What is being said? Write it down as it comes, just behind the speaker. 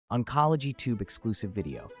OncologyTube exclusive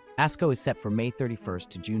video. ASCO is set for May 31st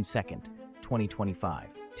to June 2nd, 2025.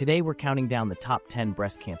 Today we're counting down the top 10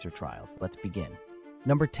 breast cancer trials. Let's begin.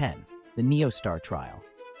 Number 10, the NeoSTAR trial.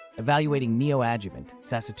 Evaluating neoadjuvant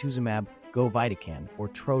Sacituzumab, Govitecan, or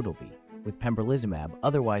Trodelvy with Pembrolizumab,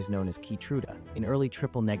 otherwise known as Keytruda, in early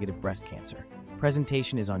triple-negative breast cancer.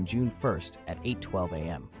 Presentation is on June 1st at 8:12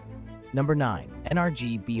 a.m. Number 9,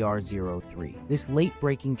 NRG-BR03. This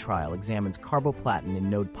late-breaking trial examines Carboplatin in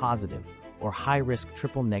node-positive or high-risk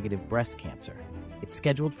triple-negative breast cancer. It's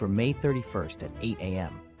scheduled for May 31st at 8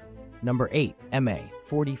 a.m. Number 8,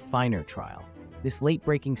 MA40 FINER trial. This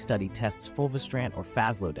late-breaking study tests Fulvestrant or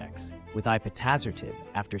Faslodex with Ipatasertib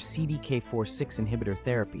after CDK4/6 inhibitor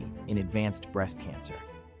therapy in advanced breast cancer.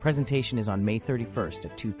 Presentation is on May 31st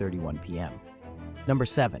at 2:31 p.m. Number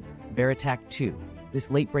 7, VERITAC-2. This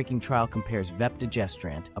late-breaking trial compares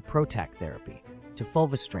Vepdegestrant, a PROTAC therapy, to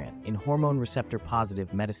Fulvestrant in hormone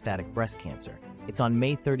receptor-positive metastatic breast cancer. It's on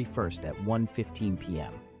May 31st at 1:15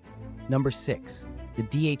 p.m. Number 6, the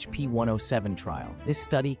DHP-107 trial. This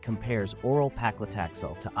study compares oral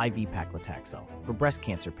Paclitaxel to IV Paclitaxel for breast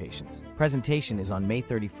cancer patients. Presentation is on May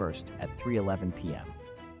 31st at 3:11 p.m.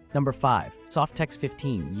 Number 5,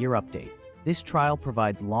 SOFTEX-15 year update. This trial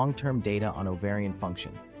provides long-term data on ovarian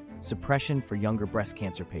function suppression for younger breast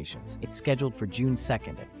cancer patients. It's scheduled for June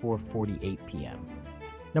 2nd at 4:48 p.m.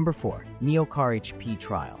 Number 4, neoCARHP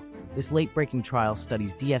trial. This late-breaking trial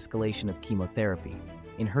studies de-escalation of chemotherapy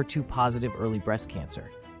in HER2-positive early breast cancer.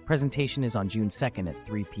 Presentation is on June 2nd at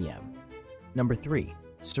 3 p.m. Number 3,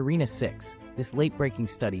 SERENA-6. This late-breaking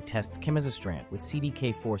study tests Camizestrant with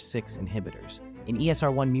CDK4/6 inhibitors in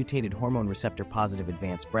ESR1 mutated hormone receptor-positive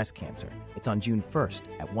advanced breast cancer. It's on June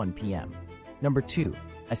 1st at 1 p.m. Number 2,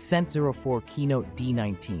 ASCENT-04 Keynote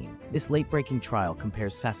D19. This late-breaking trial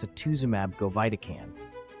compares Sacituzumab Govitecan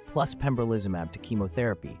plus Pembrolizumab to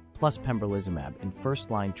chemotherapy plus Pembrolizumab in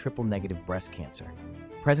first-line triple-negative breast cancer.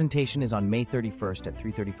 Presentation is on May 31st at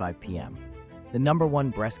 3:35 p.m. The number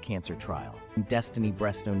 1 breast cancer trial,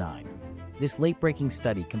 DESTINY-Breast09. This late-breaking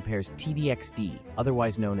study compares T-DXd,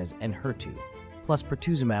 otherwise known as Enhertu, plus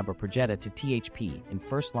Pertuzumab or Perjeta to THP in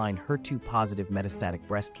first-line HER2-positive metastatic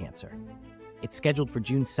breast cancer. It's scheduled for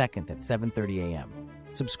June 2nd at 7:30 a.m.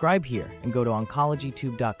 Subscribe here and go to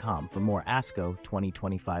OncologyTube.com for more ASCO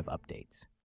 2025 updates.